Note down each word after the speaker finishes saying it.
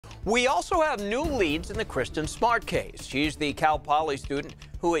We also have new leads in the Kristin Smart case. She's the Cal Poly student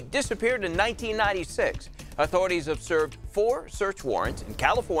who had disappeared in 1996. Authorities have served 4 search warrants in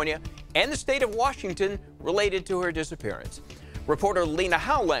California and the state of Washington related to her disappearance. Reporter Lena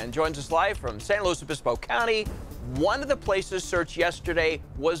Howland joins us live from San Luis Obispo County. One of the places searched yesterday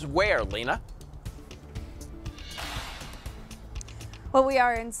was where, Lena? Well, we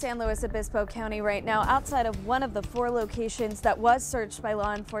are in San Luis Obispo County right now, outside of one of the 4 locations that was searched by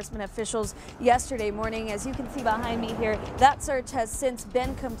law enforcement officials yesterday morning. As you can see behind me here, that search has since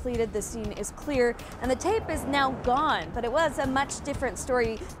been completed. The scene is clear and the tape is now gone, but it was a much different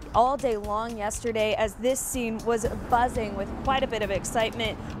story all day long yesterday as this scene was buzzing with quite a bit of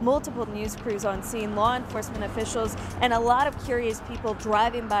excitement. Multiple news crews on scene, law enforcement officials, and a lot of curious people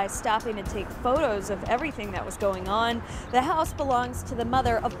driving by, stopping to take photos of everything that was going on. The house belongs to the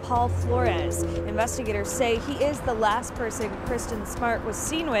mother of Paul Flores. Investigators say he is the last person Kristin Smart was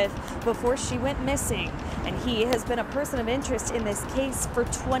seen with before she went missing, and he has been a person of interest in this case for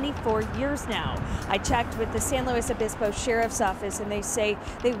 24 years now. I checked with the San Luis Obispo Sheriff's Office, and they say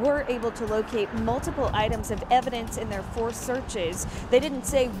they were able to locate multiple items of evidence in their 4 searches. They didn't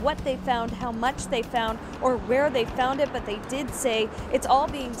say what they found, how much they found, or where they found it, but they did say it's all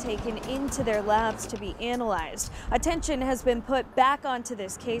being taken into their labs to be analyzed. Attention has been put back onto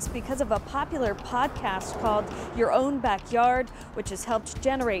this case because of a popular podcast called Your Own Backyard, which has helped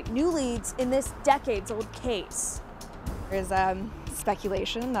generate new leads in this decades-old case. There's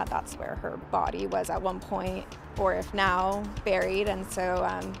speculation that that's where her body was at one point, or if now buried. And so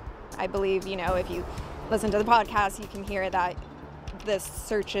I believe, if you listen to the podcast, you can hear that the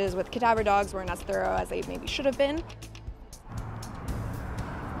searches with cadaver dogs weren't as thorough as they maybe should have been.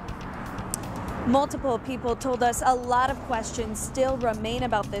 Multiple people told us a lot of questions still remain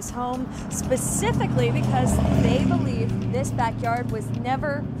about this home, specifically because they believe this backyard was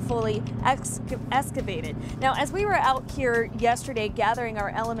never fully excavated. Now, as we were out here yesterday gathering our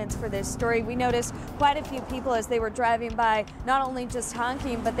elements for this story, we noticed quite a few people as they were driving by, not only just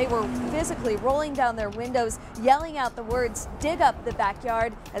honking, but they were physically rolling down their windows, yelling out the words, "Dig up the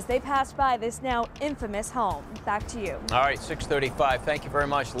backyard," as they passed by this now infamous home. Back to you. All right, 6:35. Thank you very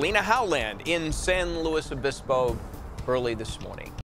much. Lena Howland in San Luis Obispo early this morning.